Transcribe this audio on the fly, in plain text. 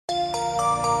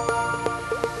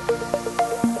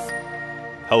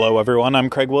Hello everyone, I'm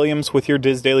Craig Williams with your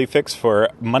Diz Daily Fix for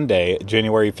Monday,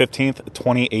 January 15th,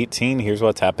 2018. Here's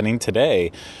what's happening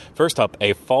today. First up,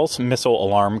 a false missile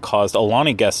alarm caused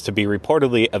Aulani guests to be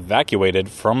reportedly evacuated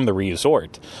from the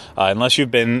resort. Unless you've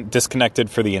been disconnected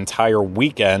for the entire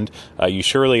weekend, you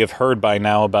surely have heard by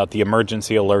now about the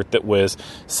emergency alert that was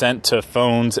sent to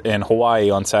phones in Hawaii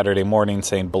on Saturday morning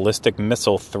saying ballistic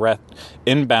missile threat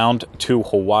inbound to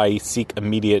Hawaii, seek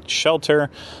immediate shelter.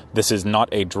 This is not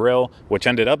a drill, which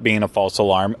ended up being a false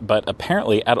alarm, but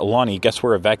apparently at Aulani, guests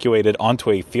were evacuated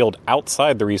onto a field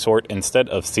outside the resort instead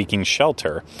of seeking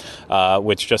shelter,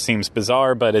 which just seems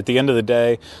bizarre, but at the end of the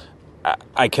day,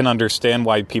 I can understand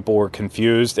why people were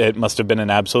confused. It must have been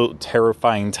an absolute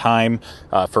terrifying time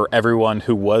for everyone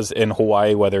who was in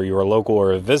Hawaii, whether you were a local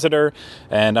or a visitor,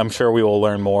 and I'm sure we will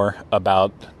learn more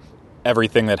about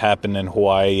everything that happened in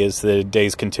Hawaii as the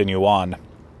days continue on.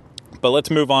 But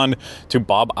let's move on to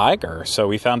Bob Iger. So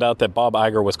we found out that Bob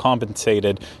Iger was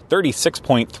compensated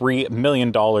 $36.3 million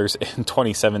in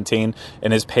 2017,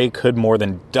 and his pay could more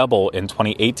than double in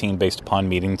 2018 based upon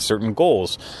meeting certain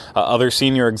goals. Other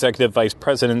senior executive vice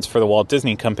presidents for the Walt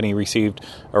Disney Company received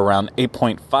around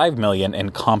 $8.5 million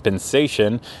in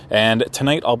compensation, and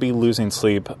tonight I'll be losing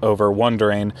sleep over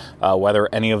wondering whether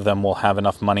any of them will have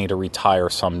enough money to retire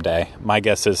someday. My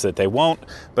guess is that they won't,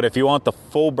 but if you want the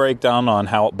full breakdown on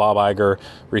how Bob Iger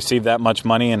received that much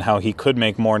money and how he could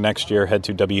make more next year, head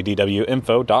to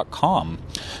wdwinfo.com.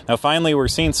 Now, finally, we're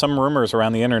seeing some rumors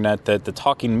around the internet that the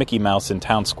talking Mickey Mouse in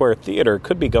Town Square Theater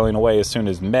could be going away as soon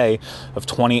as May of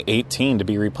 2018 to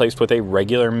be replaced with a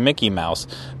regular Mickey Mouse.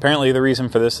 Apparently, the reason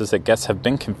for this is that guests have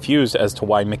been confused as to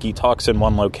why Mickey talks in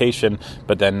one location,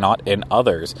 but then not in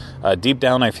others. Deep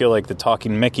down, I feel like the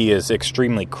talking Mickey is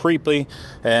extremely creepy,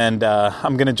 and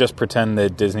I'm going to just pretend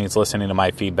that Disney's listening to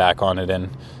my feedback on it,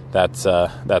 and that's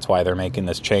why they're making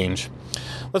this change.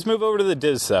 Let's move over to the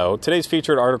Diz, though. Today's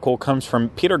featured article comes from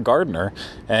Peter Gardner,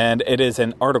 and it is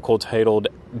an article titled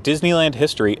Disneyland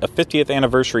History, a 50th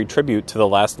Anniversary Tribute to the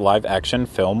Last Live-Action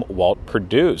Film Walt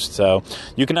Produced. So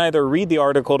you can either read the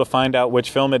article to find out which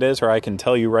film it is, or I can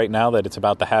tell you right now that it's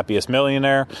about the happiest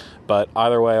millionaire. But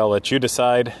either way, I'll let you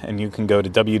decide, and you can go to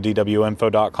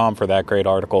wdwinfo.com for that great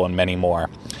article and many more.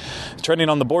 Trending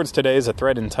on the boards today is a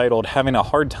thread entitled Having a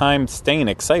Hard Time Staying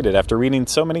Excited After Reading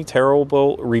So Many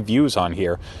Terrible Reviews on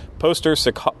Here. Poster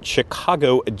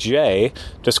Chicago J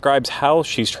describes how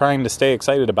she's trying to stay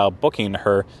excited about booking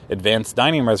her advanced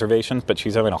dining reservations, but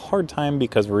she's having a hard time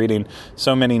because of reading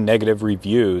so many negative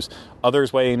reviews.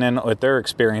 Others weighing in with their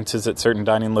experiences at certain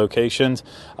dining locations,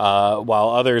 while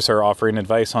others are offering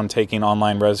advice on taking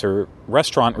online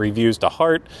restaurant reviews to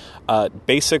heart.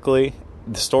 Basically,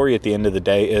 the story at the end of the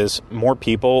day is more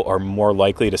people are more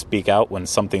likely to speak out when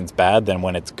something's bad than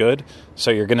when it's good. So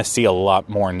you're going to see a lot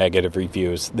more negative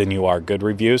reviews than you are good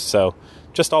reviews. So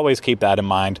just always keep that in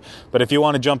mind. But if you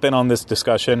want to jump in on this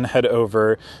discussion, head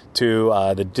over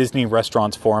to the Disney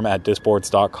Restaurants Forum at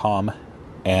disboards.com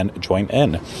and join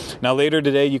in. Now, later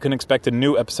today, you can expect a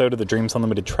new episode of the Dreams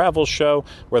Unlimited Travel Show,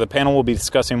 where the panel will be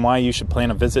discussing why you should plan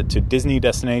a visit to Disney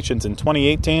destinations in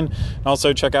 2018. And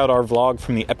also check out our vlog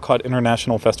from the Epcot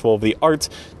International Festival of the Arts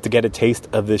to get a taste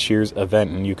of this year's event.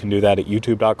 And you can do that at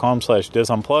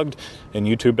youtube.com/disunplugged and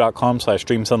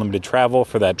youtube.com/dreamsunlimitedtravel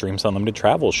for that Dreams Unlimited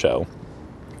Travel Show.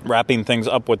 Wrapping things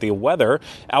up with the weather,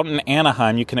 out in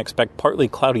Anaheim, you can expect partly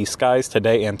cloudy skies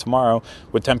today and tomorrow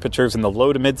with temperatures in the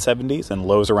low to mid-70s and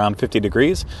lows around 50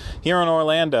 degrees. Here in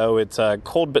Orlando, it's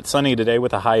cold but sunny today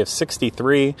with a high of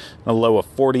 63 and a low of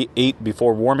 48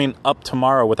 before warming up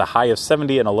tomorrow with a high of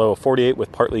 70 and a low of 48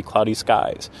 with partly cloudy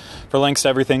skies. For links to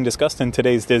everything discussed in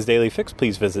today's Diz Daily Fix,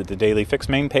 please visit the Daily Fix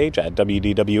main page at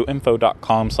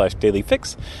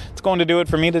wdwinfo.com/dailyfix. It's going to do it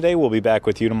for me today. We'll be back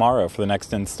with you tomorrow for the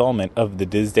next installment of the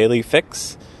Diz Daily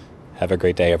Fix. Have a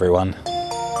great day, everyone.